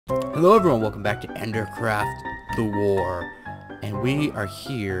Hello everyone, welcome back to EnderCraft The War. And we are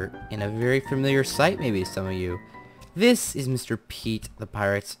here in a very familiar sight, maybe to some of you. This is Mr. Pete the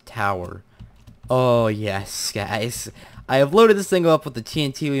Pirate's Tower. Oh yes, guys. I have loaded this thing up with the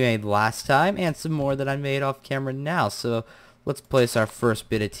TNT we made last time, and some more that I made off camera now. So, let's place our first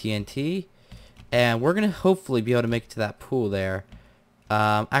bit of TNT. And we're gonna hopefully be able to make it to that pool there.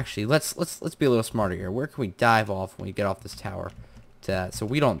 Actually, let's be a little smarter here. Where can we dive off when we get off this tower? So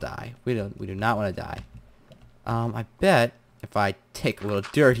we don't die. We do not want to die. I bet if I take a little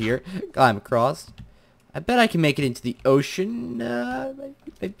dirt here, climb across, I bet I can make it into the ocean.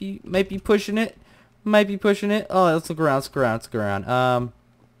 Might be pushing it. Might be pushing it. Oh, let's look around. Let's look around.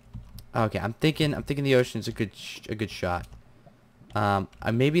 Okay, I'm thinking the ocean is a good shot.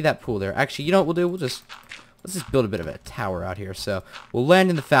 Maybe that pool there. Actually, you know what we'll do? Let's just build a bit of a tower out here. So we'll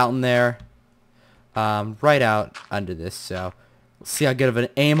land in the fountain there, right out under this. So. Let's see how good of an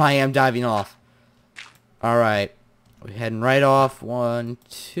aim I am diving off. Alright. We're heading right off. 1,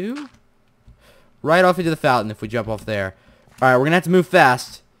 2. Right off into the fountain if we jump off there. Alright, we're going to have to move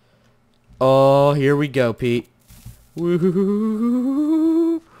fast. Oh, here we go, Pete.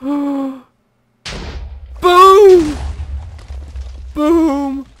 Woo-hoo-hoo-hoo-hoo. Boom!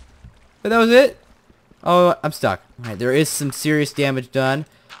 Boom! And that was it? Oh, I'm stuck. Alright, there is some serious damage done.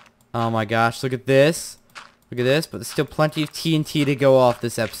 Oh my gosh, look at this. Look at this, but there's still plenty of TNT to go off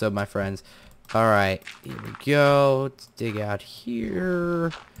this episode, my friends. Alright, here we go. Let's dig out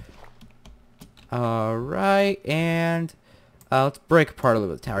here. Alright, and let's break apart a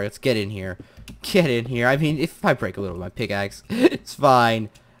little bit of the tower. Let's get in here. Get in here. I mean, if I break a little with my pickaxe, it's fine.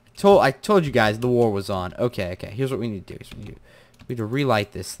 I told you guys the war was on. Okay. Here's what we need to do. We need to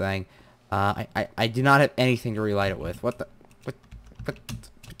relight this thing. I do not have anything to relight it with. What?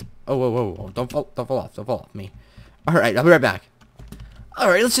 Oh, whoa. Don't fall off me. Alright, I'll be right back.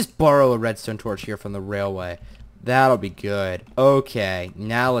 Alright, let's just borrow a redstone torch here from the railway. That'll be good. Okay,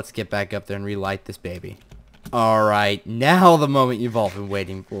 now let's get back up there and relight this baby. Alright, now the moment you've all been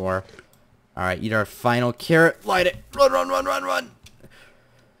waiting for. Alright, eat our final carrot. Light it. Run.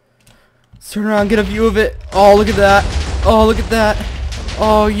 Let's turn around, get a view of it. Oh, look at that.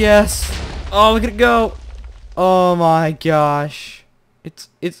 Oh, yes. Oh, look at it go. Oh, my gosh.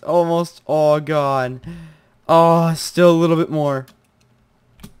 It's almost all gone. Oh, still a little bit more.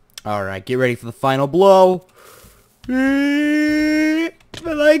 Alright, get ready for the final blow. My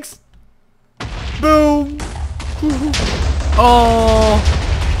legs. Boom. Oh,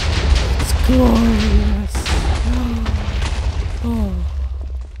 it's glorious. Oh.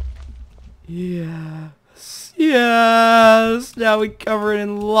 Yes. Now we cover it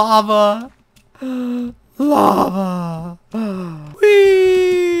in lava. Lava.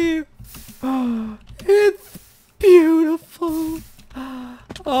 Whee! It's beautiful.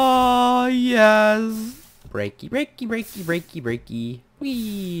 Oh, yes. Breaky.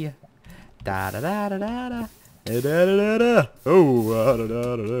 Whee! Da-da-da-da-da-da. Da-da-da-da-da.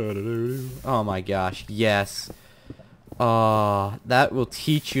 Oh my gosh, yes. Oh, that will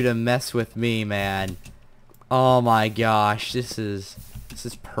teach you to mess with me, man. Oh my gosh, this is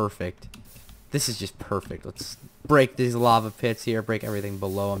perfect. This is just perfect. Let's break these lava pits here. Break everything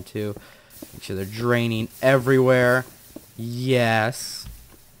below them, too. Make sure they're draining everywhere. Yes.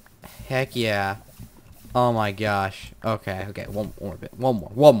 Heck yeah. Oh, my gosh. Okay. One more bit.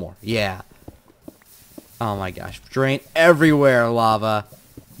 One more. Yeah. Oh, my gosh. Drain everywhere, lava.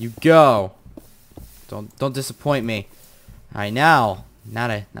 You go. Don't disappoint me. All right, now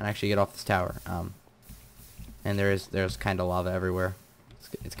to actually get off this tower. And there's kind of lava everywhere.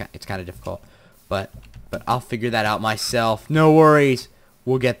 It's kind of difficult. But I'll figure that out myself. No worries.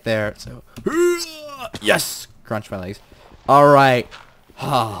 We'll get there. So, yes! Crunch my legs. Alright.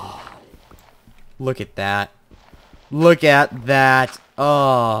 Oh, look at that. Look at that.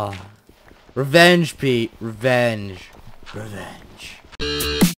 Oh. Revenge, Pete. Revenge.